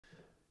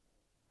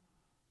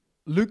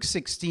Luke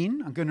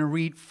 16, I'm going to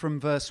read from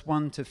verse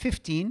 1 to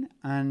 15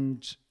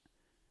 and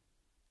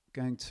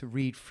going to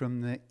read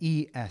from the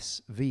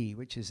ESV,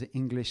 which is the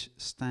English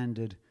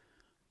Standard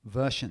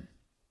Version.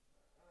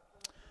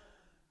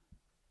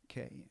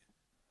 Okay.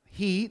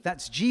 He,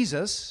 that's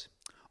Jesus,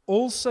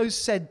 also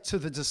said to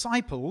the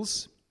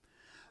disciples,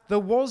 there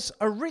was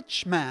a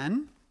rich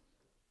man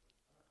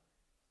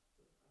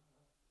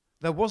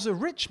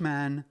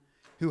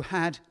who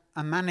had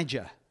a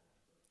manager,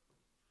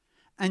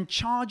 and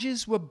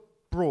charges were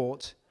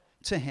brought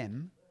to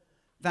him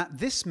that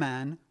this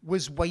man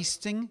was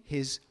wasting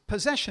his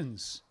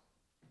possessions.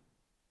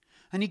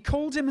 And he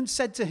called him and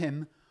said to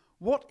him,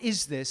 what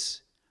is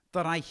this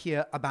that I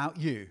hear about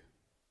you?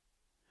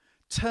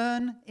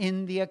 Turn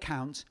in the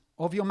account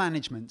of your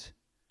management,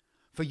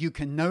 for you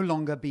can no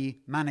longer be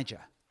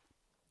manager.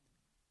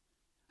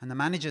 And the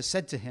manager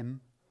said to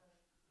him,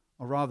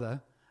 and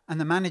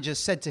the manager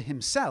said to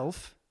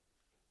himself,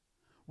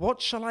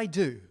 what shall I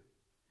do,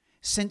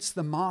 since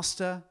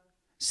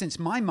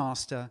my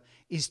master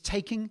is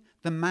taking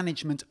the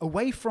management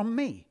away from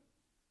me?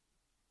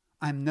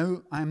 I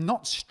am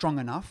not strong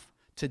enough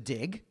to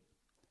dig,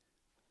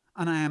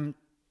 and I am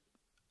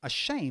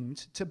ashamed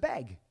to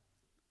beg.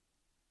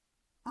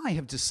 I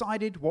have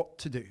decided what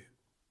to do,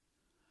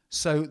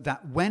 so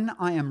that when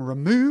I am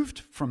removed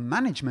from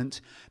management,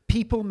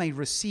 people may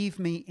receive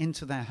me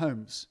into their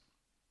homes,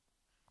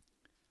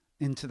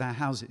 into their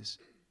houses.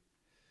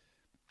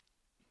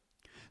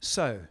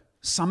 So,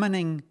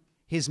 summoning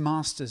his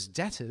master's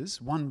debtors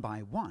one by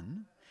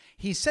one,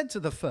 he said to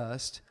the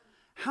first,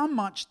 how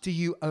much do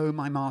you owe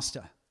my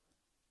master?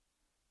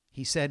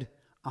 He said,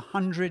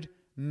 100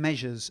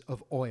 measures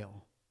of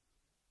oil.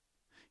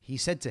 He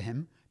said to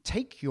him,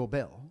 take your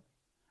bill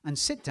and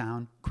sit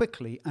down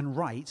quickly and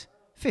write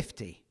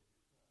 50.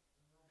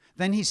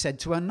 Then he said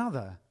to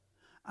another,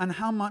 and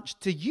how much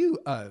do you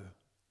owe?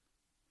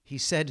 He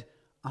said,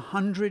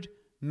 100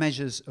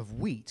 measures of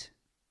wheat.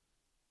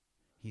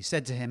 He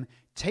said to him,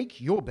 take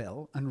your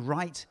bill and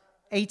write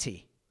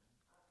 80.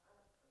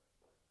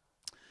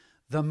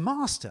 The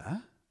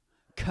master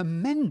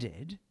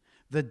commended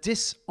the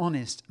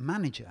dishonest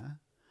manager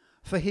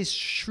for his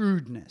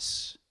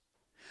shrewdness.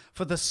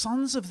 For the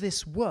sons of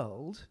this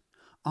world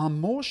are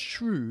more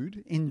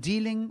shrewd in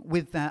dealing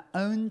with their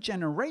own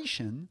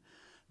generation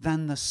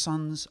than the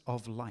sons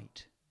of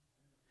light.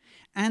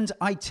 And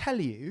I tell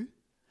you,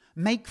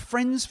 make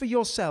friends for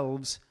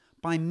yourselves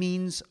by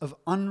means of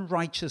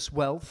unrighteous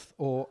wealth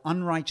or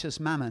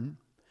unrighteous mammon,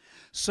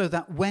 so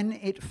that when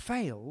it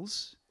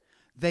fails,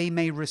 they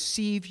may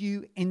receive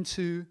you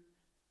into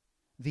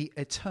the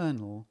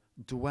eternal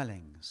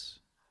dwellings.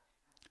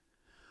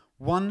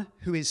 One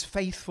who is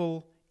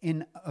faithful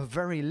in a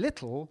very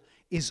little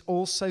is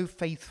also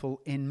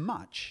faithful in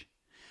much,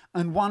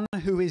 and one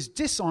who is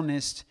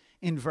dishonest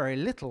in very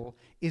little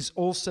is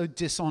also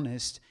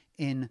dishonest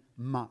in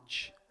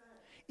much.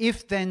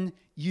 If then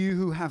you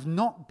who have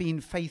not been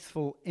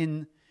faithful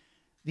in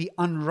the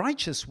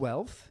unrighteous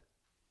wealth,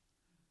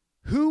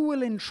 who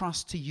will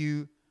entrust to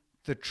you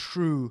the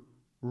true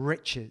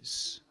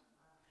riches?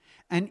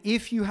 And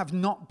if you have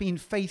not been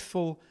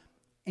faithful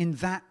in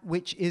that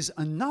which is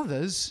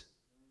another's,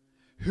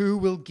 who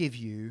will give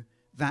you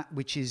that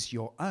which is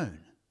your own?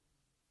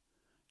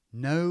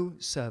 No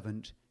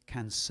servant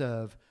can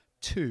serve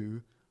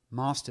two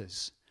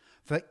masters,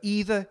 for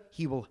either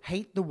he will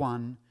hate the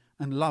one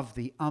and love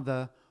the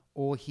other,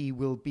 or he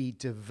will be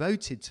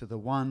devoted to the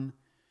one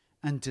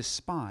and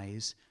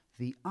despise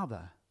the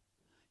other.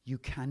 You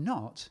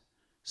cannot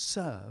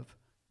serve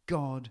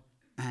God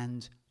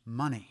and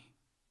money.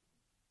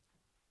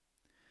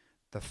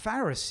 The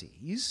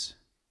Pharisees,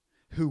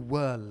 who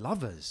were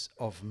lovers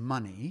of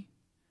money,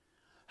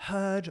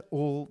 heard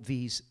all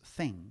these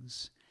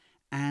things,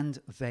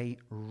 and they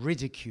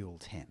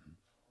ridiculed him.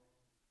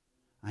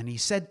 And he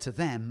said to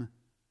them,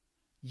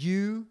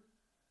 you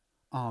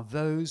are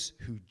those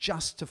who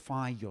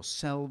justify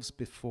yourselves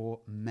before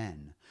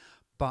men,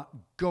 but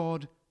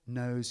God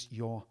knows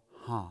your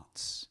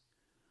hearts.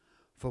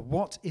 For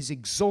what is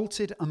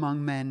exalted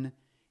among men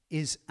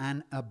is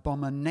an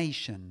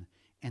abomination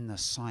in the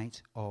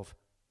sight of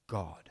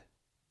God.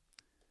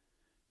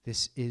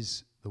 This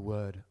is the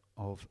word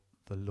of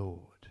the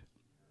Lord.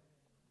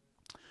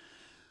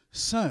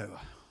 So,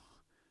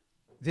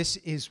 this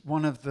is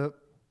one of the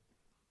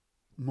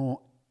more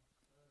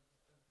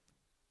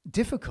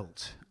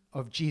difficult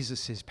of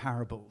Jesus'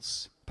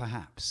 parables,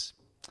 perhaps.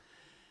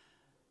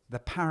 The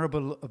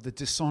parable of the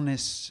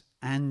dishonest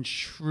and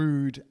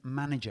shrewd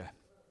manager.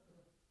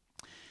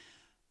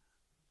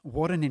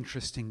 What an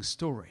interesting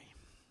story.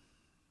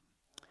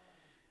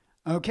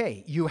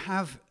 Okay, you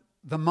have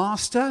the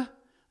master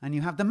and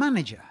you have the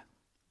manager.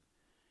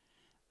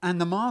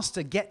 And the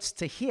master gets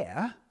to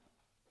hear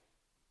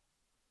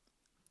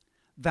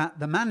that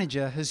the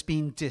manager has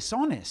been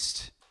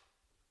dishonest,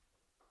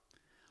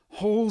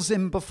 hauls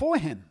him before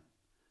him,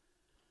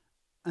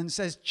 and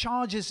says,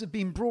 charges have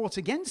been brought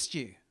against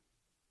you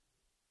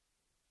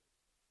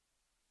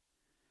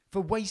for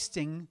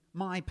wasting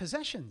my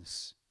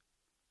possessions.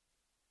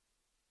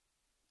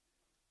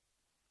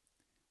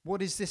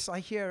 What is this I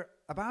hear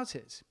about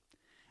it?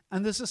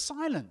 And there's a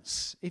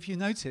silence. If you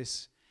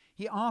notice,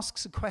 he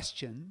asks a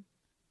question,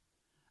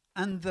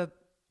 and the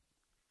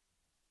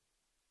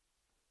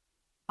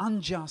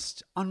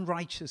unjust,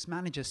 unrighteous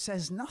manager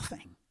says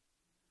nothing.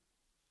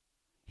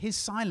 His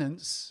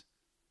silence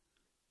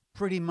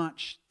pretty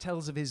much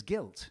tells of his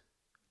guilt.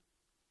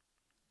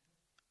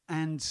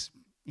 And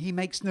he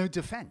makes no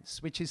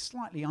defense, which is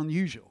slightly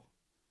unusual.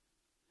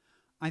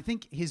 I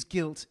think his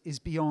guilt is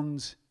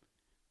beyond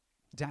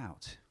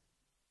doubt.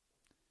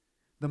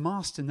 The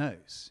master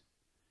knows.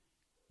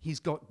 He's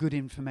got good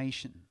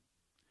information.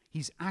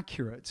 He's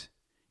accurate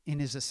in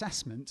his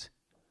assessment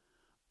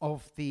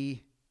of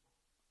the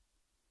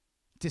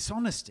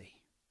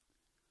dishonesty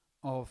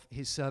of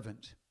his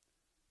servant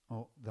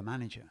or the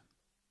manager.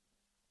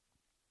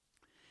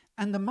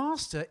 And the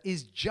master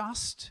is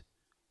just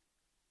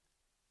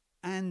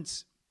and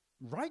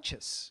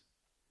righteous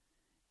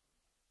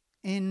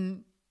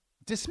in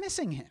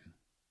dismissing him.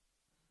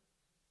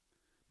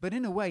 But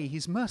in a way,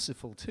 he's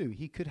merciful too.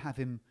 He could have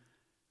him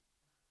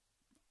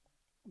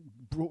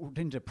brought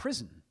into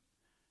prison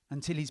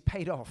until he's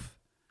paid off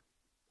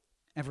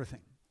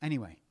everything.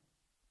 Anyway,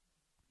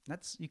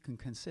 you can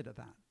consider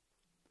that.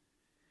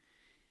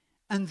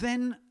 And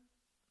then,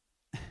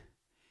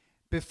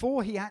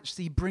 before he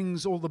actually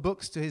brings all the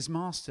books to his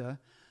master,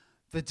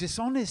 the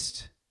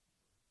dishonest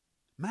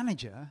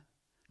manager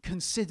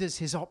considers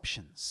his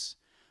options,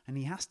 and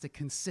he has to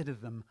consider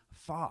them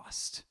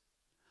fast.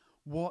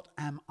 What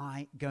am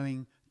I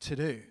going to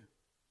do?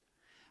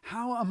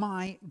 How am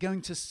I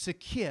going to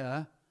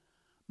secure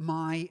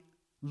my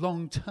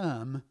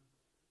long-term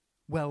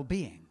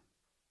well-being?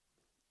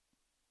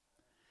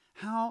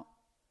 How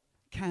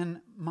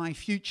can my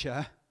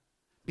future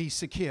be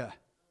secure?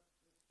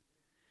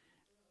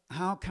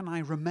 How can I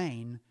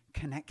remain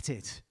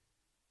connected?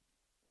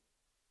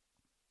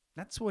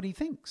 That's what he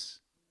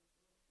thinks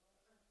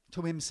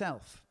to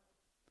himself.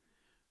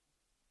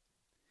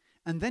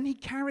 And then he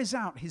carries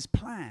out his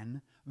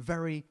plan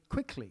very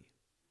quickly.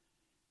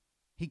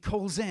 He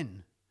calls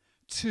in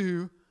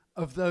 2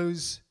 of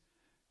those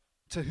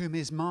to whom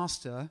his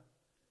master,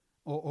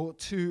 or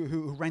 2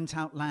 who rent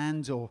out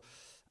land, or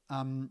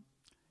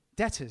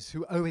debtors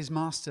who owe his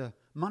master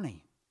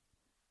money.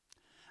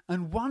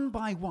 And one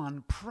by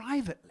one,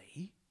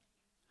 privately,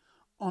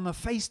 on a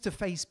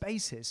face-to-face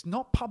basis,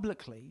 not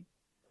publicly,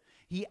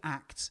 he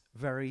acts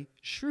very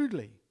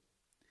shrewdly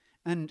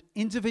and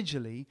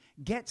individually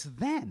gets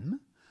them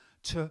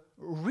to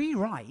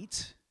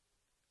rewrite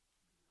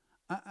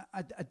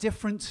a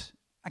different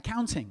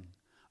accounting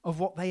of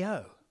what they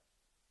owe.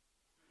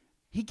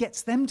 He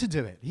gets them to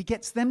do it. He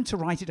gets them to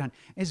write it down.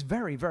 It's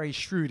very, very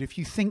shrewd. If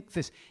you think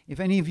this, if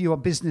any of you are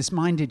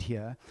business-minded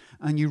here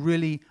and you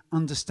really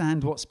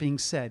understand what's being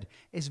said,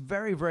 it's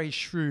very, very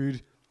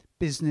shrewd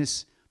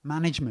business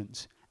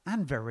management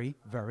and very,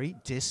 very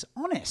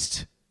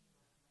dishonest.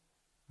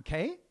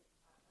 Okay?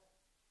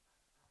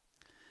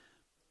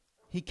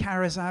 He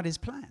carries out his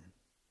plan.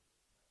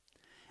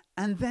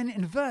 And then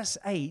in verse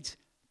 8,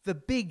 the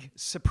big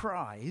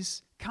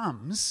surprise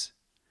comes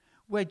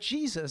where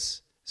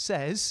Jesus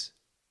says,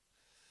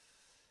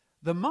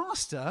 the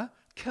master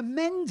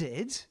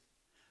commended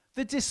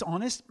the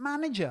dishonest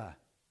manager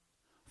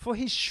for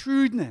his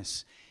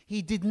shrewdness.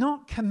 He did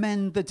not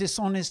commend the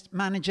dishonest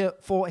manager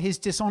for his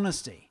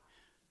dishonesty.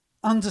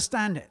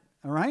 Understand it,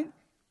 all right?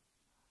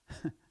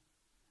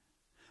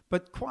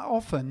 But quite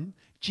often,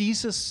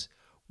 Jesus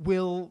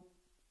will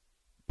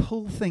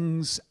pull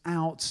things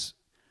out.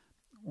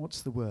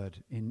 What's the word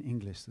in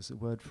English? There's a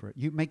word for it.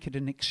 You make it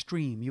an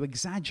extreme. You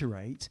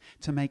exaggerate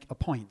to make a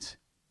point.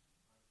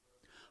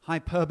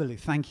 Hyperbole,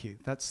 thank you.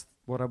 That's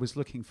what I was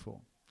looking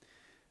for.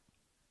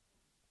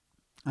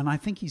 And I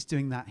think he's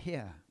doing that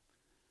here.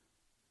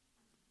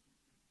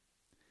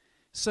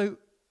 So,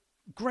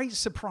 great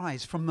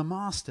surprise from the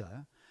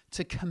master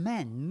to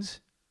commend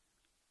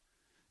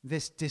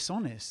this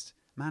dishonest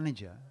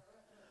manager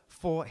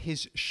for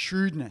his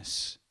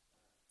shrewdness.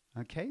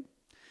 Okay?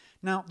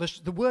 Now,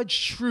 the word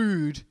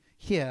shrewd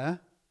here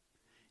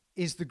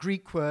is the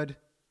Greek word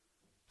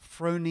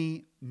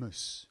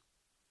phronimos.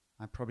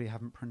 I probably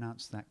haven't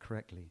pronounced that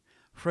correctly.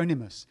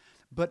 Phronimos.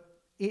 But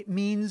it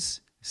means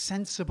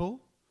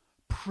sensible,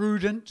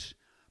 prudent,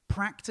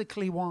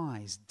 practically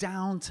wise,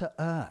 down to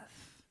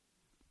earth.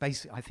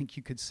 Basically, I think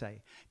you could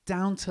say,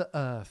 down to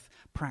earth,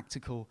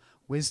 practical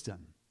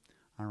wisdom.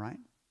 All right?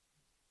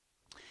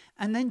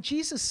 And then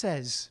Jesus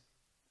says,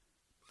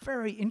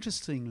 very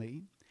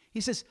interestingly,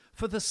 he says,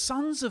 for the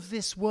sons of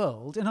this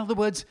world, in other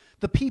words,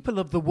 the people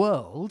of the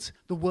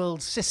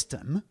world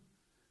system,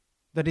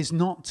 that is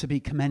not to be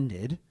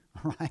commended,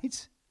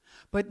 right?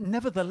 But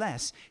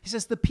nevertheless, he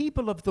says, the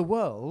people of the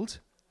world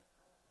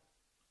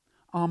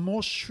are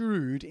more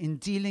shrewd in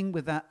dealing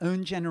with their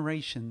own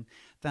generation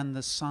than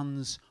the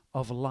sons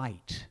of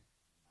light.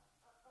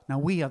 Now,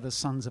 we are the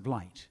sons of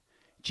light.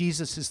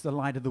 Jesus is the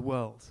light of the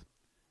world.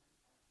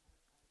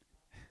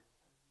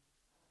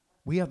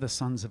 We are the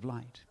sons of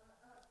light.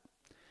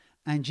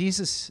 And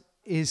Jesus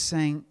is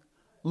saying,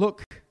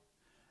 look,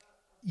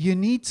 you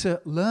need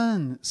to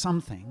learn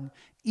something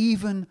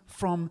even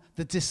from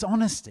the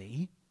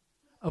dishonesty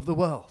of the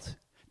world.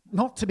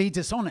 Not to be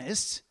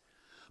dishonest,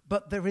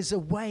 but there is a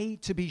way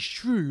to be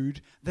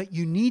shrewd that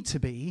you need to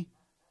be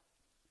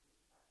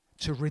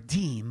to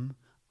redeem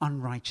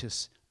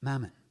unrighteous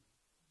mammon.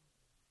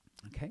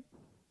 Okay?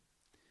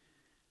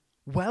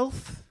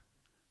 Wealth,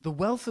 the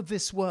wealth of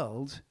this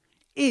world,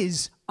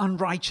 is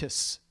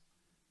unrighteous,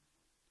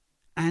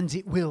 and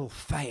it will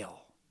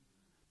fail.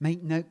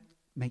 Make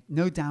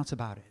no doubt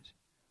about it.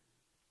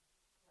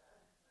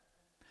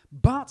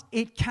 But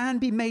it can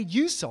be made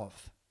use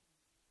of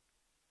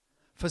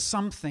for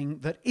something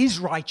that is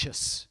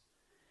righteous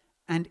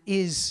and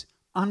is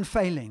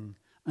unfailing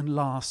and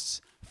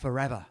lasts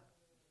forever.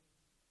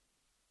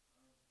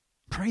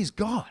 Praise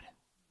God.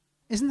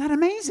 Isn't that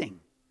amazing?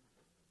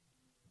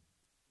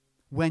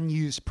 When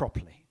used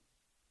properly.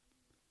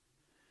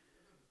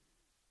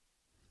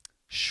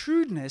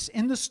 Shrewdness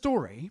in the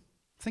story,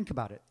 think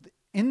about it.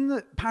 In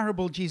the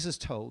parable Jesus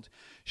told,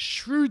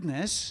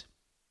 shrewdness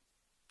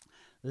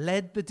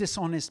led the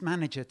dishonest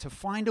manager to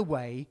find a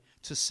way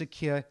to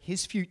secure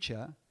his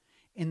future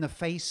in the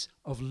face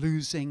of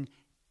losing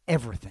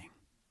everything.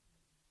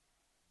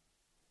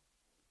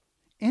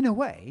 In a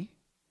way,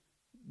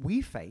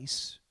 we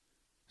face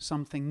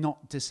something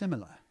not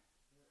dissimilar.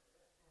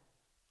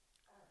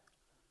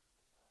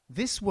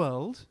 This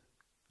world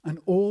and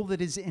all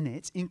that is in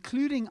it,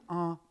 including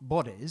our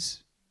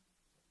bodies,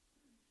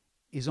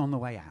 is on the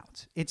way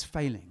out. It's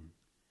failing.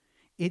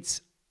 It's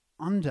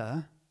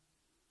under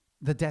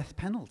the death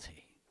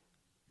penalty,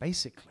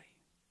 basically.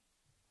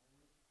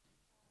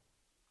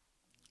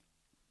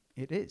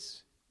 It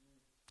is.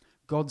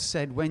 God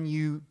said, when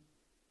you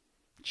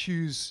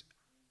choose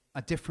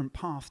a different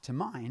path to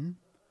mine,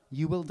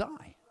 you will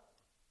die.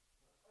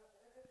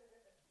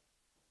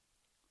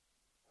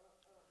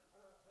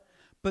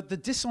 But the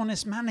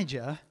dishonest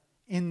manager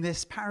in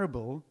this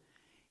parable,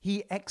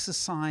 he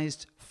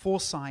exercised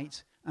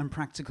foresight and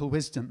practical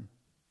wisdom.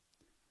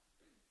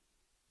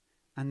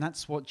 And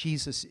that's what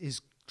Jesus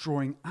is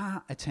drawing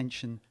our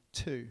attention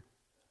to.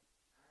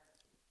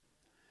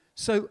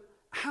 So,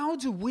 how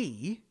do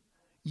we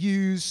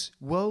use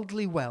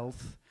worldly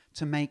wealth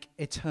to make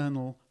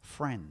eternal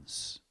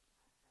friends?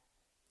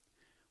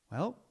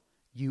 Well,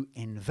 you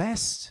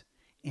invest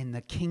in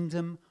the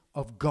kingdom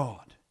of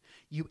God.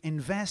 You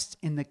invest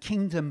in the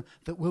kingdom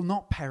that will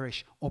not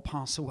perish or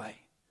pass away,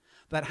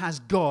 that has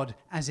God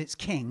as its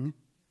king,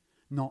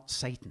 not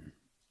Satan,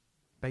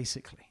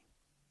 basically,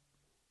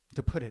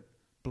 to put it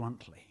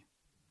bluntly.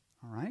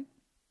 All right?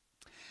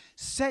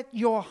 Set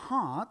your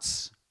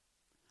hearts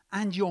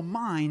and your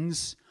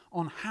minds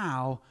on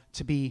how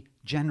to be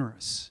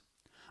generous.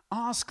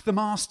 Ask the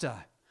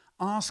Master,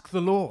 ask the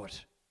Lord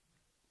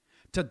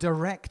to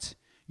direct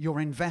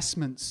your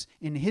investments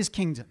in his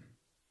kingdom,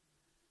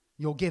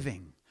 your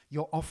giving,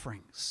 your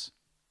offerings.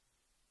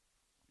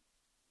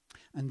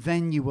 And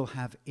then you will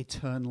have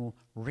eternal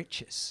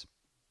riches,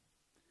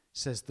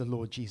 says the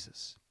Lord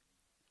Jesus.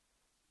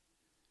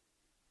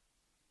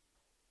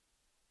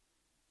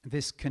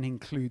 This can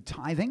include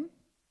tithing.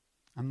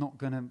 I'm not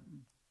going to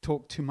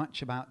talk too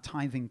much about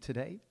tithing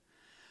today,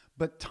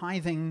 but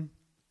tithing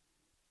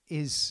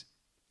is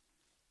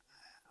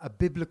a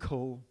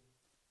biblical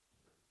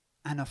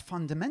and a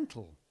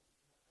fundamental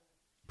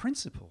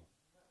principle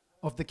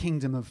of the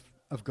kingdom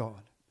of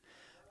God.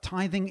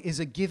 Tithing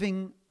is a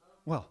giving,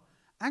 well,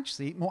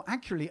 actually, more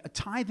accurately, a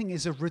tithing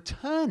is a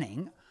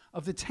returning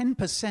of the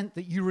 10%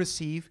 that you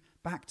receive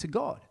back to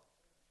God.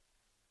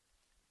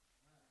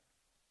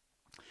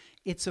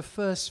 It's a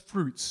first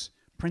fruits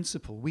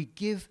principle. We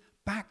give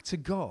back to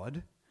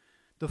God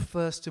the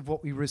first of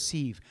what we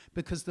receive,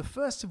 because the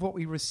first of what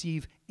we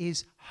receive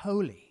is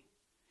holy.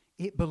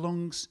 It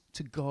belongs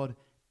to God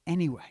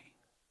anyway.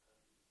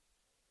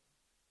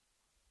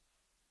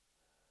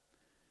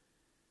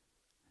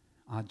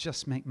 I'll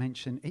just make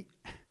mention,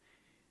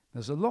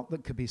 there's a lot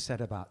that could be said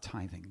about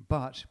tithing,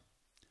 but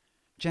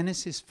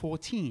Genesis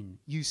 14,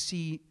 you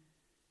see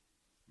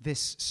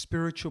this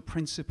spiritual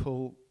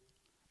principle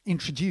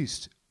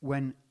introduced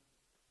when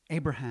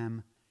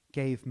Abraham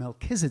gave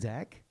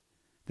Melchizedek,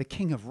 the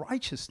king of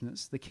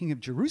righteousness, the king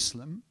of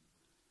Jerusalem,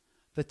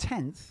 the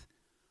 10th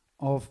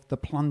of the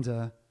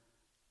plunder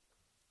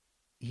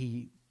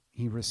he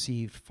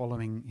received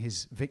following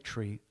his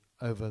victory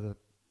over the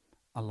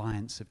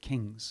alliance of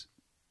kings.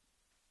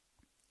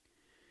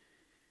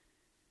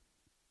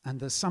 And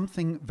there's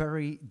something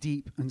very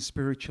deep and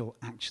spiritual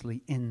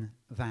actually in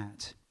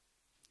that.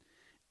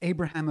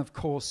 Abraham, of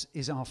course,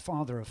 is our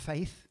father of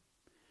faith,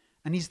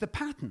 and he's the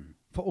pattern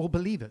for all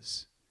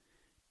believers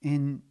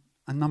in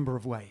a number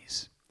of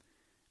ways.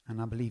 And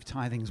I believe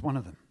tithing is one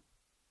of them.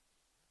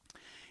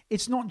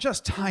 It's not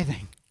just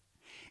tithing.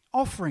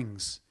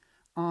 Offerings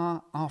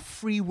are our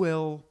free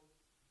will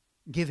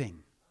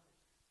giving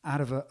out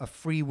of a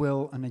free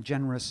will and a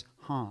generous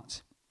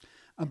heart.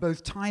 And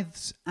both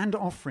tithes and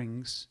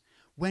offerings,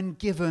 when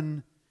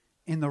given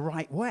in the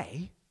right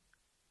way,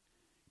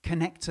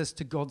 connect us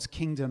to God's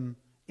kingdom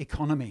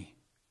economy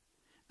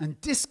and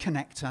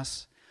disconnect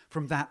us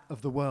from that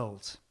of the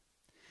world,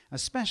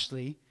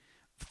 especially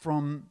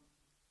from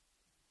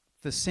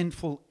the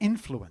sinful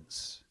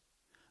influence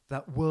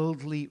that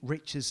worldly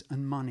riches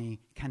and money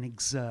can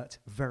exert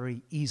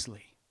very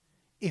easily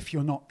if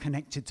you're not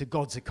connected to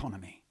God's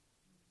economy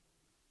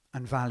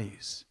and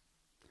values.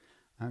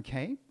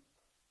 Okay?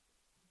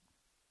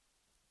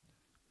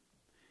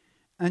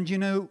 And you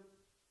know,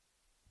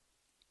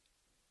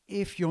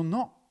 if you're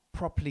not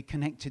properly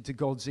connected to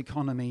God's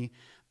economy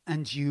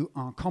and you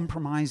are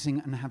compromising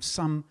and have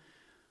some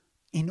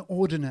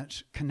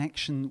inordinate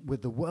connection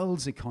with the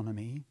world's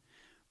economy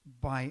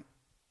by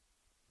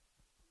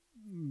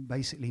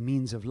basically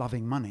means of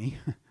loving money,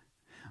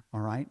 all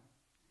right,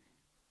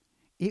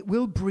 it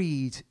will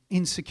breed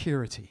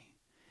insecurity.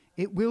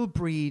 It will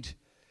breed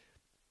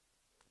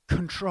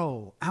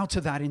control out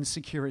of that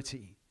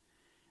insecurity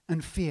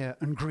and fear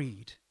and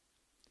greed.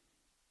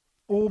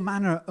 All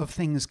manner of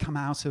things come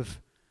out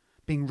of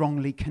being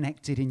wrongly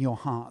connected in your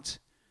heart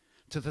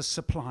to the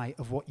supply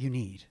of what you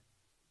need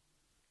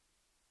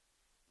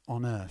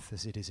on earth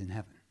as it is in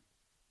heaven.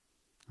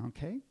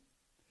 Okay?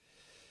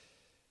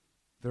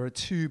 There are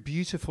 2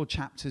 beautiful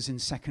chapters in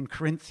 2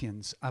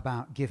 Corinthians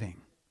about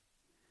giving.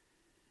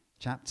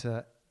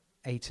 Chapter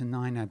 8 and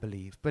 9, I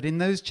believe. But in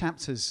those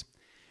chapters,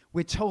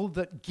 we're told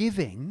that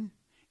giving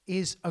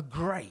is a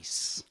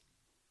grace.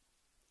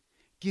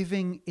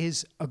 Giving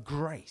is a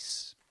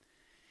grace.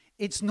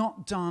 It's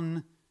not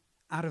done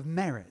out of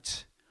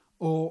merit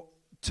or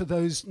to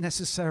those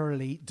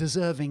necessarily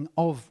deserving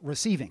of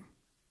receiving.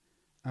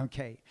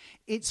 Okay?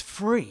 It's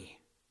free.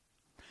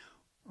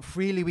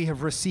 Freely we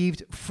have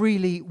received,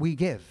 freely we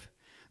give.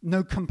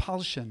 No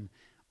compulsion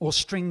or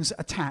strings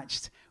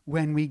attached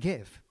when we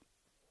give.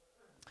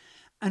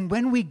 And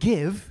when we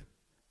give,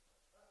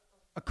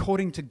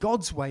 according to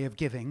God's way of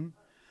giving,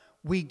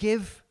 we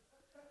give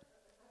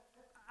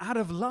out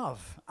of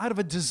love, out of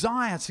a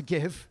desire to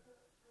give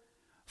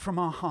from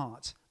our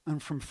heart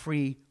and from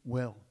free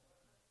will.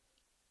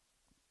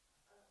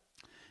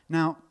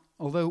 Now,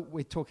 although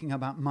we're talking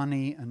about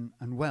money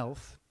and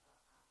wealth,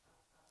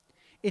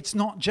 it's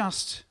not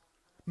just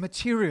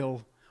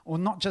material or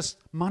not just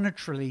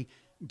monetarily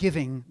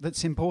giving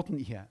that's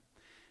important here.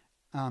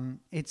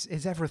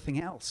 It's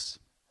everything else.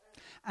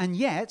 And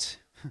yet,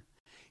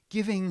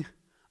 giving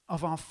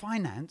of our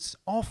finance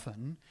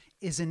often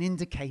is an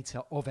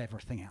indicator of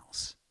everything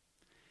else.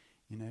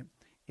 You know,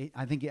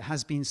 I think it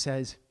has been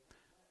said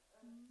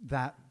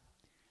that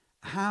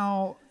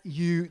how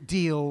you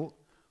deal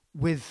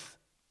with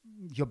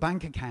your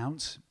bank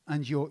account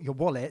and your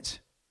wallet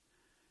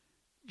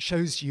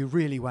shows you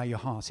really where your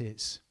heart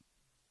is.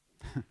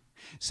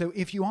 So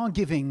if you are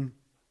giving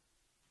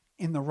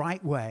in the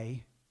right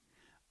way,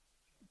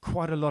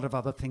 quite a lot of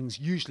other things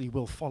usually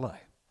will follow.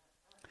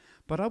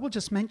 But I will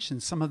just mention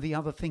some of the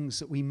other things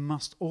that we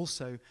must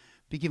also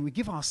be giving. We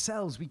give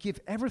ourselves, we give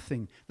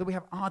everything, that we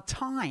have our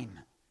time.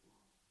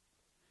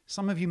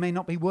 Some of you may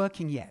not be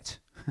working yet,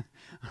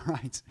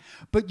 right?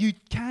 But you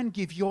can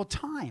give your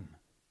time.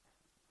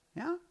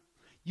 Yeah?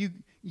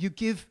 You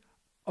give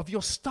of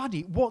your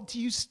study. What do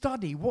you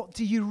study? What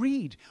do you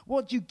read?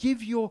 What do you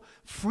give your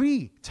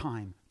free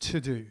time to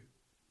do?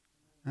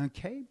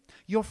 Okay?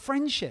 Your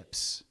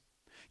friendships,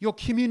 your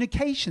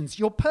communications,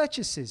 your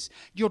purchases,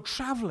 your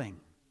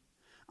traveling.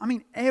 I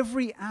mean,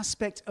 every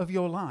aspect of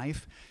your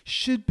life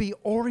should be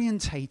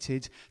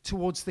orientated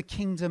towards the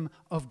kingdom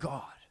of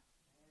God.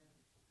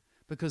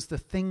 Because the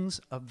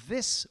things of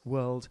this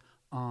world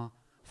are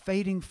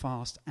fading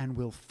fast and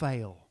will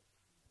fail.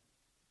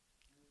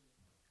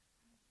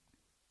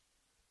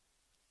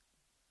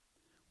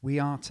 We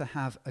are to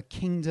have a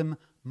kingdom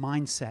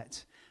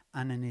mindset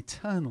and an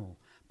eternal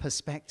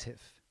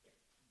perspective.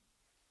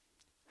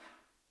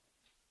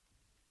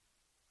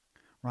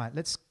 Right,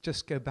 let's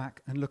just go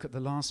back and look at the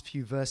last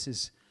few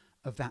verses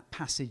of that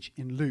passage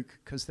in Luke,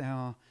 because they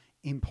are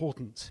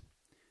important.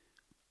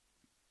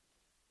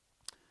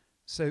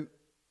 So,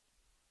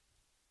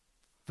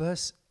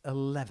 verse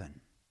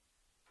 11,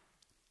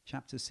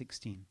 chapter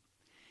 16.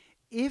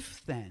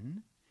 If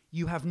then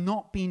you have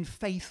not been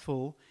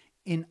faithful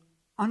in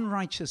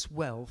unrighteous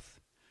wealth,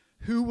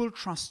 who will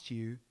trust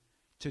you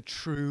to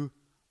true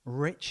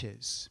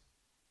riches?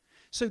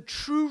 So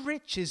true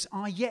riches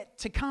are yet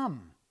to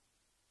come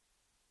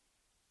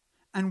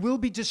and will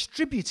be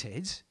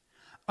distributed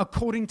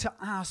according to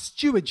our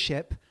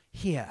stewardship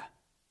here.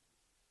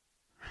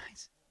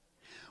 Right?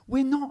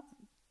 We're not,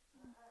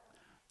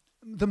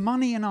 the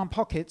money in our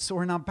pockets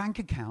or in our bank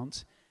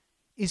account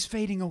is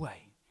fading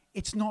away.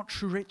 It's not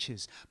true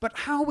riches. But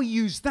how we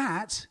use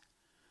that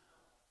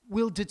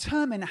will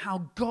determine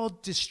how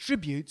God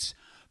distributes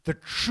the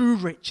true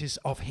riches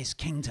of his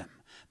kingdom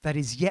that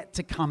is yet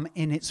to come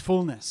in its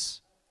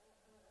fullness.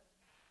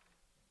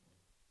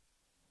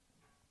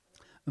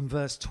 And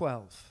verse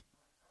 12.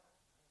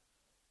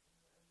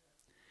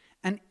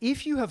 And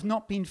if you have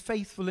not been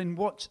faithful in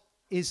what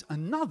is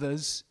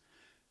another's,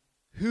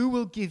 who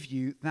will give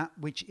you that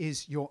which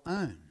is your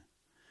own?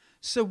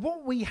 So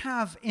what we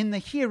have in the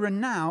here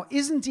and now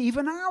isn't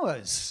even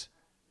ours.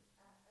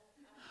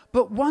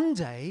 But one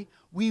day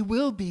we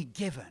will be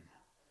given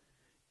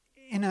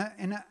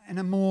in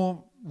a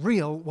more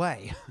real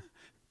way.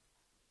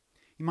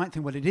 You might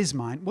think, well, it is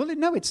mine. Well,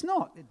 no, it's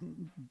not,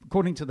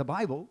 according to the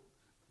Bible.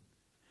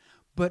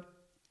 But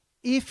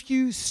if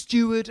you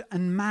steward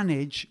and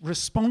manage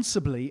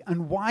responsibly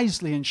and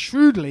wisely and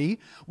shrewdly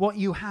what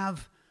you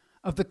have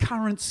of the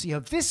currency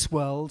of this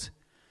world,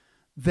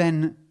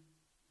 then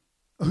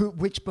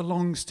which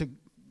belongs to,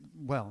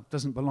 well,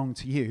 doesn't belong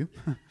to you.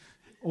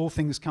 All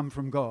things come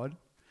from God.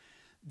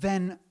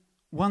 Then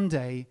one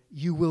day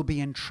you will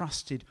be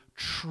entrusted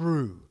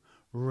true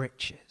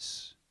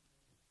riches.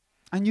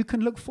 And you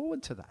can look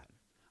forward to that.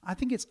 I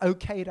think it's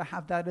okay to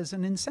have that as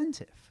an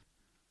incentive.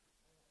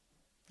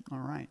 All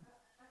right.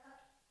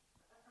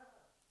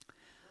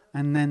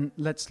 And then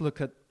let's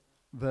look at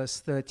verse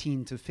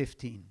 13 to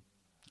 15,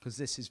 because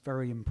this is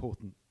very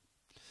important.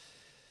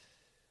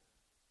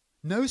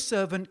 No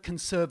servant can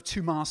serve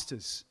two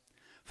masters,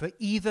 for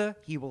either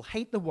he will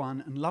hate the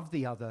one and love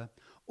the other,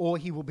 or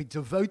he will be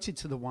devoted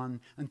to the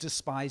one and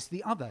despise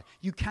the other.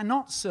 You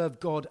cannot serve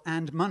God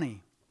and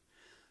money.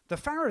 The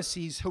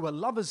Pharisees, who were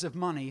lovers of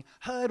money,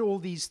 heard all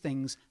these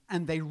things,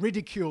 and they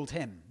ridiculed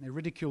him. They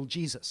ridiculed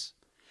Jesus.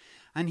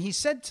 And he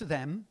said to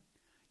them,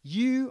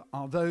 you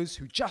are those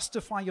who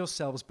justify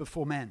yourselves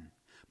before men,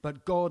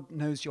 but God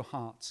knows your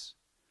hearts.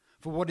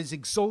 For what is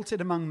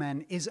exalted among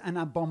men is an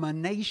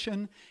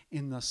abomination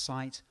in the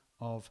sight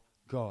of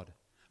God.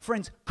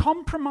 Friends,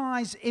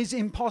 compromise is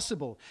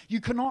impossible.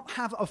 You cannot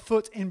have a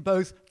foot in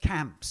both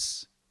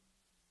camps.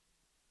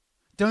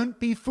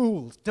 Don't be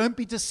fooled. Don't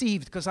be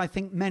deceived, because I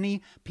think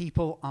many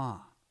people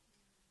are.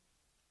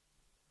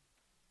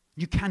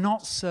 You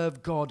cannot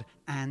serve God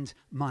and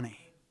money.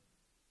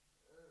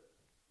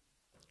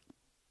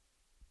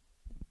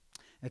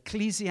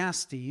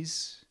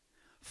 Ecclesiastes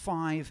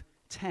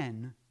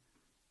 5:10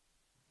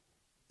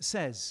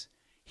 says,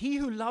 he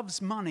who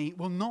loves money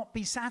will not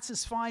be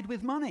satisfied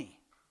with money,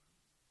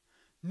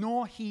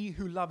 nor he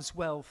who loves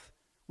wealth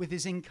with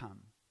his income.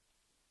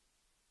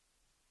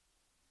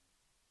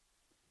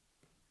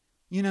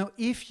 You know,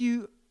 if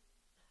you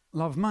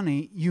love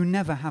money, you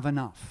never have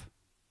enough.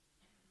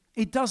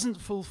 It doesn't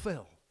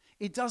fulfill.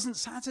 It doesn't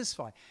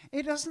satisfy.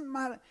 It doesn't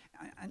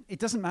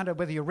matter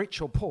whether you're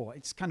rich or poor.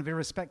 It's kind of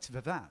irrespective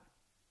of that.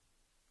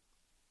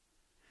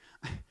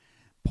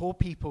 Poor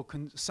people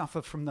can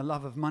suffer from the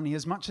love of money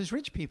as much as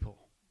rich people.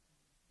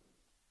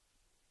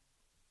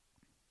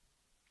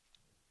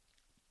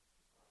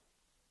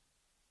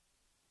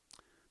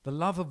 The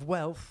love of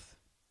wealth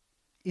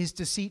is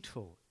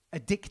deceitful,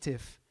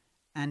 addictive,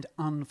 and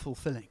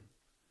unfulfilling.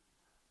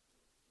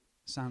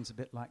 Sounds a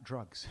bit like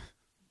drugs.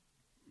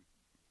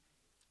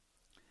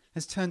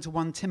 Let's turn to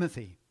 1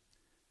 Timothy.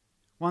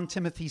 1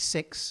 Timothy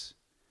 6,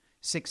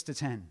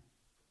 6-10.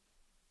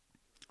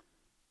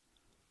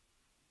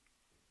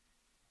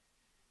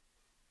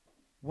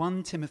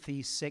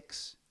 Timothy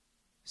 6,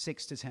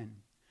 6-10.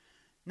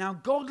 Now,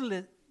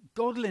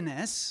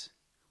 godliness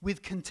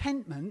with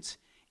contentment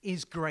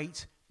is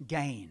great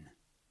gain.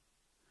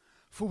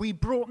 For we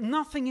brought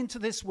nothing into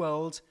this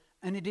world,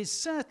 and it is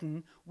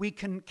certain we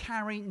can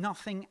carry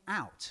nothing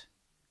out.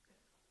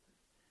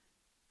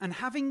 And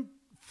having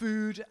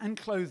food and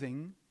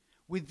clothing,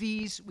 with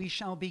these we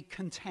shall be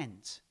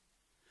content.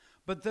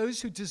 But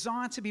those who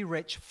desire to be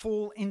rich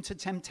fall into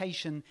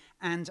temptation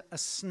and a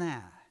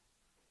snare.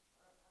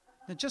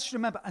 Now just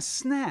remember, a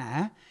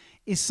snare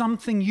is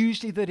something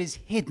usually that is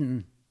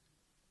hidden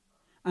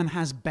and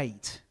has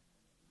bait.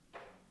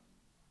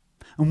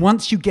 And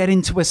once you get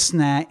into a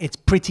snare, it's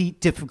pretty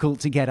difficult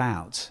to get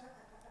out.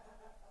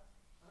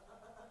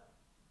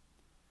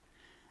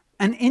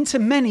 And into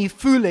many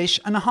foolish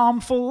and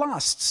harmful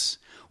lusts,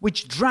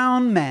 which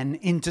drown men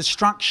in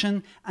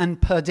destruction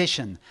and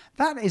perdition.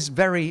 That is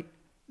very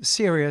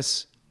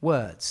serious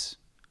words.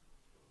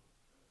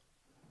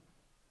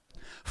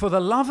 For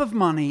the love of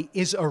money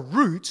is a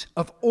root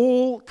of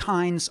all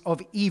kinds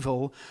of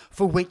evil,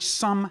 for which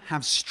some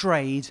have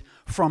strayed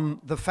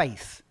from the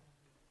faith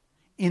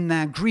in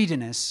their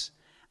greediness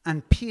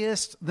and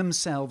pierced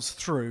themselves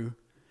through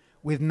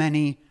with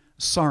many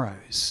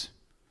sorrows.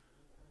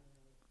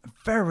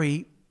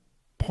 Very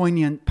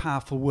poignant,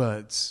 powerful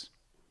words.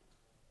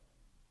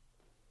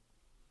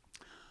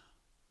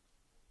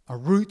 A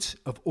root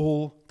of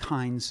all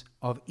kinds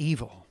of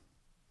evil.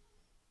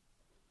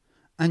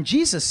 And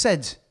Jesus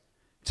said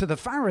to the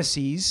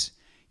Pharisees,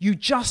 you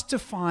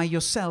justify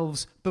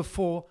yourselves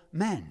before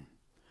men.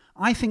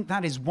 I think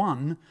that is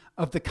one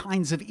of the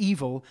kinds of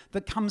evil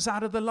that comes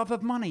out of the love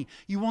of money.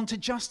 You want to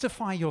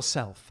justify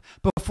yourself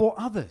before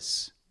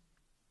others.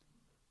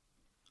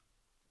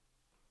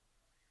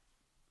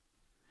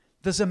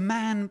 There's a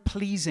man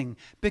pleasing.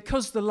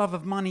 Because the love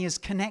of money is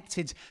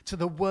connected to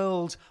the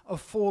world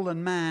of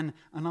fallen man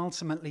and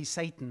ultimately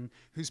Satan,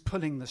 who's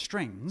pulling the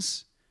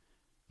strings,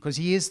 because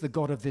he is the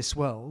god of this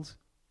world.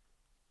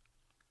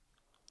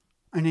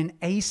 And in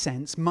a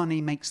sense,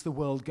 money makes the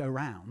world go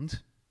round,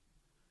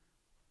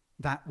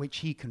 that which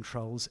he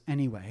controls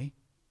anyway.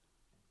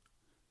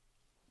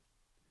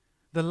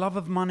 The love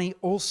of money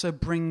also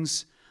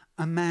brings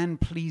a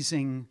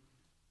man-pleasing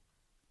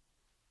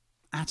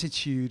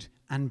attitude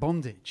and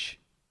bondage.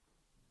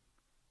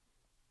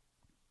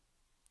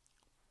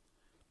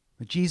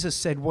 But Jesus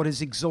said, what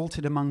is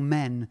exalted among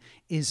men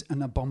is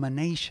an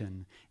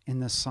abomination in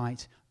the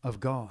sight of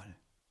God.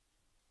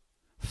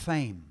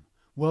 Fame,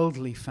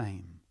 worldly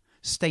fame,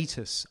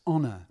 status,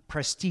 honor,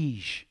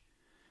 prestige,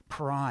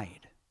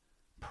 pride.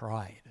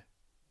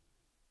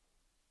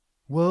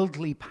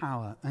 Worldly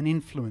power and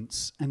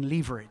influence and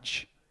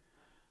leverage.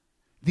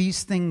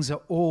 These things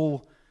are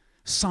all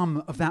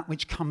some of that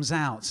which comes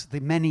out, the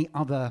many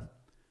other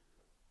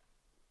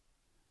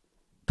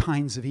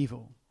kinds of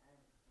evil,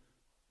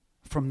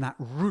 from that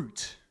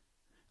root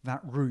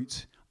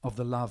of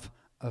the love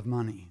of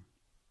money.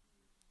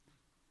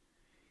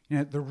 You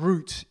know, the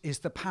root is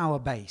the power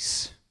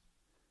base.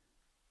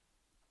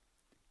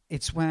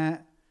 It's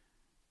where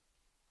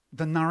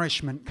the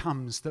nourishment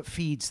comes that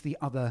feeds the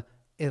other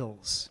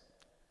ills.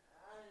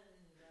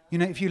 You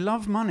know, if you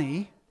love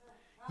money,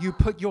 you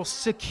put your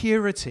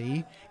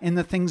security in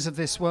the things of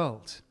this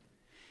world.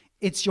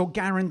 It's your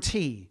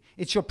guarantee.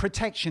 It's your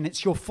protection.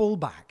 It's your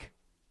fallback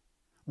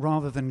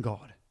rather than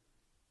God.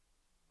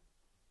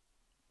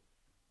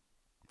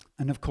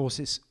 And of course,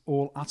 it's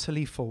all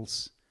utterly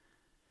false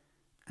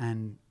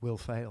and will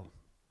fail.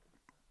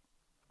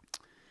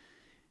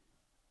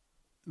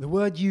 The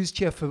word used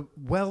here for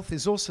wealth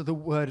is also the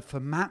word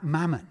for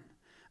mammon.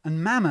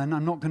 And mammon,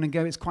 I'm not going to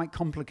go, it's quite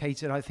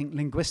complicated, I think,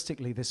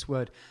 linguistically, this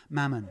word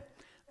mammon.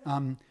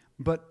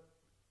 But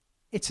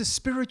it's a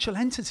spiritual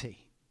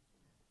entity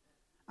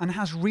and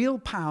has real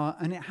power,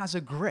 and it has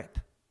a grip.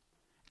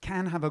 It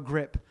can have a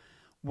grip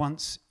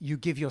once you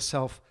give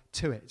yourself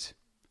to it.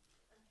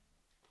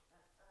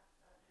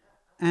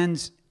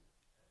 And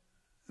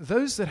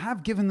those that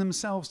have given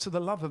themselves to the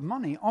love of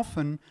money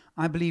often,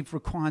 I believe,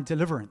 require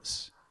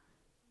deliverance,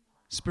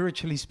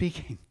 spiritually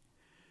speaking,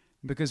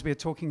 because we're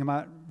talking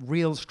about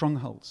real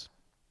strongholds.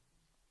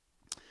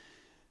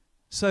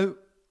 So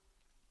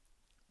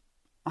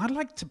I'd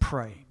like to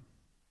pray.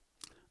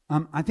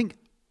 I think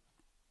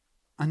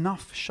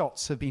enough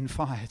shots have been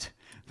fired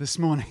this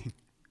morning.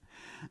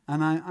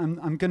 And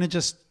I'm going to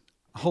just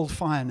hold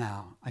fire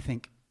now, I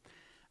think.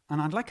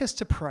 And I'd like us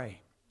to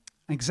pray,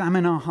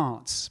 examine our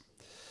hearts.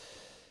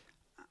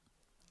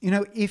 You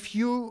know, if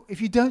you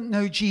don't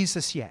know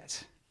Jesus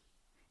yet,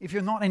 if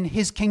you're not in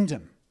his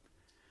kingdom,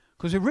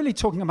 because we're really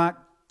talking about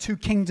two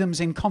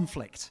kingdoms in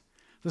conflict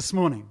this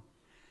morning.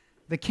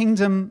 The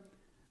kingdom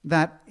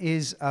that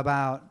is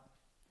about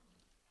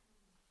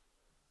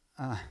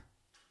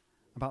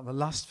the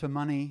lust for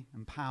money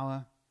and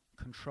power,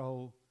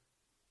 control,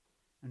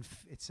 and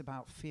it's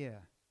about fear.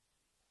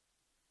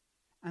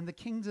 And the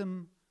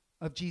kingdom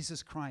of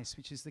Jesus Christ,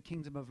 which is the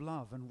kingdom of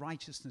love and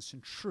righteousness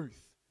and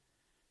truth.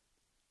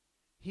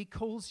 He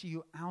calls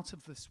you out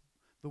of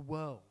the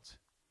world,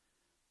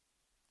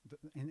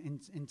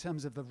 in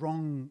terms of the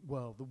wrong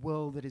world, the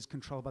world that is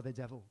controlled by the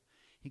devil.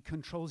 He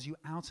calls you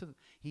out of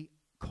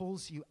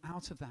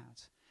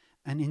that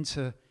and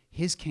into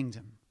his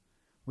kingdom,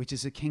 which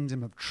is a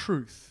kingdom of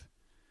truth,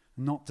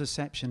 not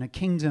deception, a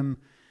kingdom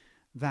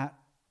that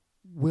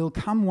will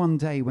come one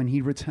day when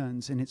he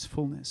returns in its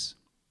fullness.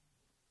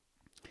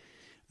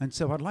 And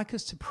so I'd like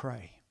us to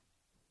pray,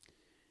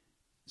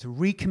 to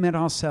recommit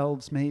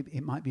ourselves. Maybe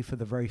it might be for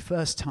the very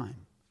first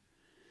time,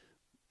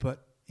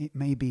 but it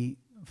may be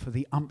for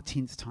the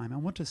umpteenth time. I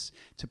want us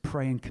to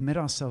pray and commit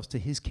ourselves to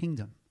his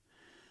kingdom,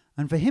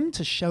 and for him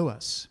to show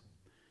us,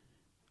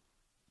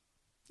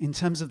 in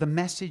terms of the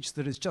message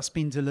that has just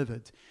been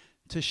delivered,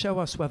 to show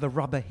us where the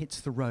rubber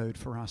hits the road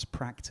for us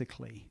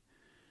practically,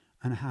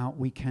 and how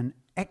we can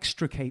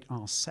extricate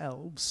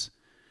ourselves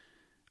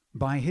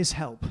by his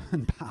help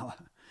and power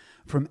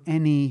from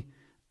any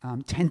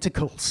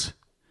tentacles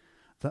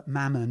that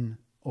mammon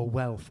or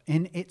wealth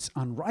in its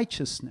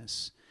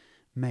unrighteousness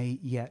may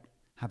yet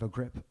have a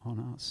grip on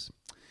us.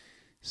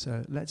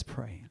 So let's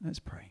pray. Let's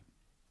pray.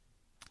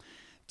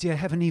 Dear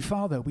Heavenly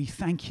Father, we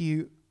thank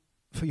you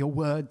for your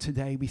word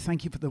today. We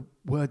thank you for the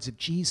words of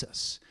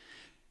Jesus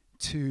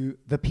to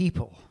the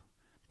people,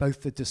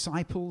 both the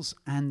disciples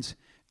and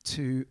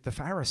to the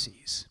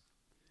Pharisees.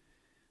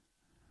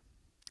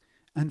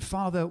 And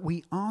Father,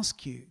 we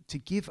ask you to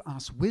give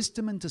us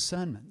wisdom and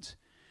discernment,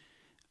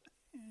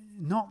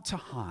 not to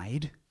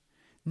hide,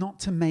 not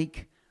to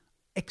make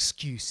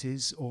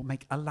excuses or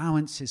make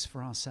allowances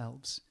for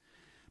ourselves,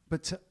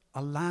 but to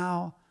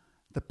allow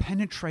the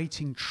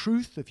penetrating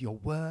truth of your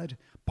word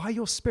by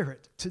your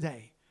Spirit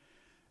today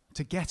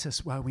to get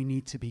us where we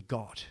need to be,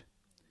 God,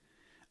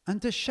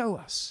 and to show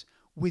us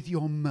with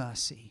your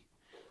mercy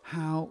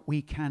how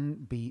we can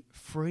be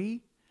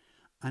free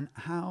and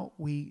how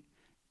we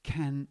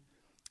can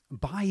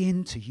buy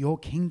into your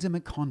kingdom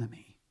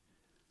economy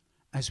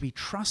as we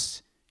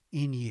trust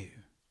in you,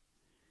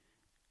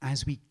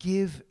 as we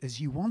give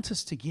as you want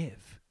us to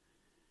give,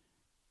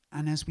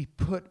 and as we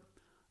put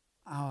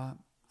our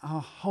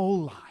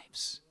whole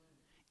lives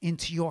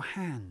into your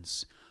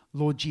hands,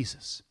 Lord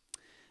Jesus.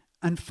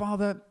 And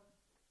Father,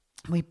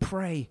 we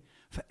pray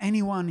for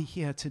anyone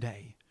here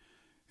today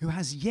who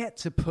has yet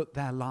to put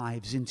their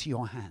lives into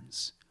your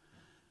hands.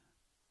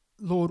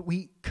 Lord,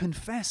 we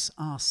confess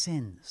our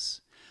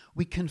sins.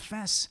 We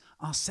confess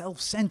our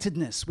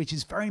self-centeredness, which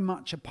is very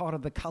much a part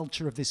of the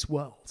culture of this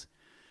world.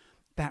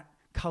 That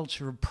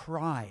culture of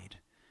pride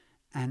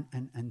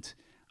and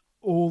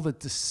all the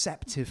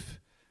deceptiveness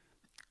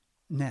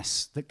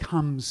that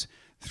comes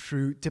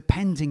through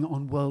depending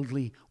on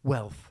worldly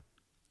wealth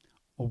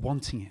or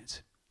wanting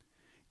it.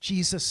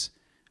 Jesus,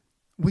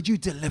 would you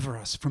deliver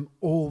us from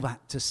all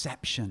that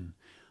deception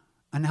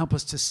and help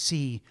us to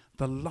see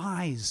the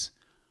lies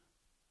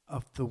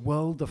of the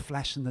world, the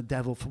flesh, and the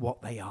devil for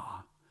what they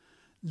are?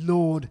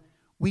 Lord,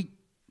 we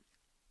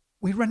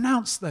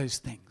renounce those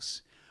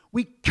things.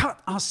 We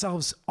cut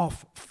ourselves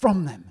off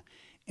from them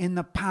in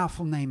the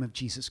powerful name of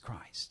Jesus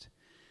Christ.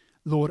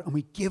 Lord, and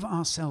we give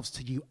ourselves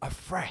to you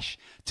afresh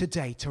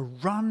today to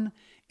run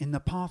in the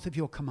path of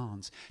your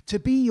commands, to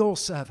be your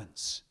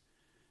servants,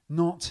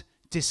 not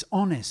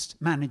dishonest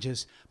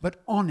managers,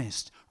 but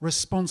honest,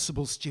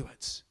 responsible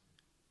stewards.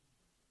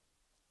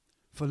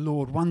 For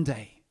Lord, one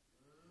day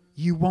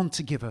you want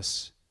to give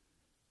us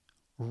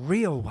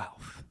real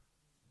wealth.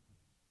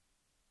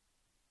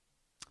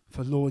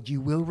 For Lord,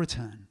 you will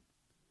return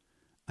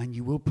and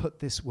you will put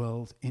this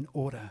world in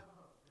order.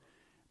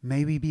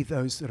 May we be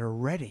those that are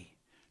ready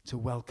to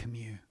welcome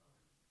you.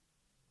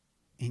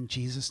 In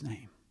Jesus'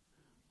 name,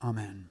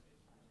 amen.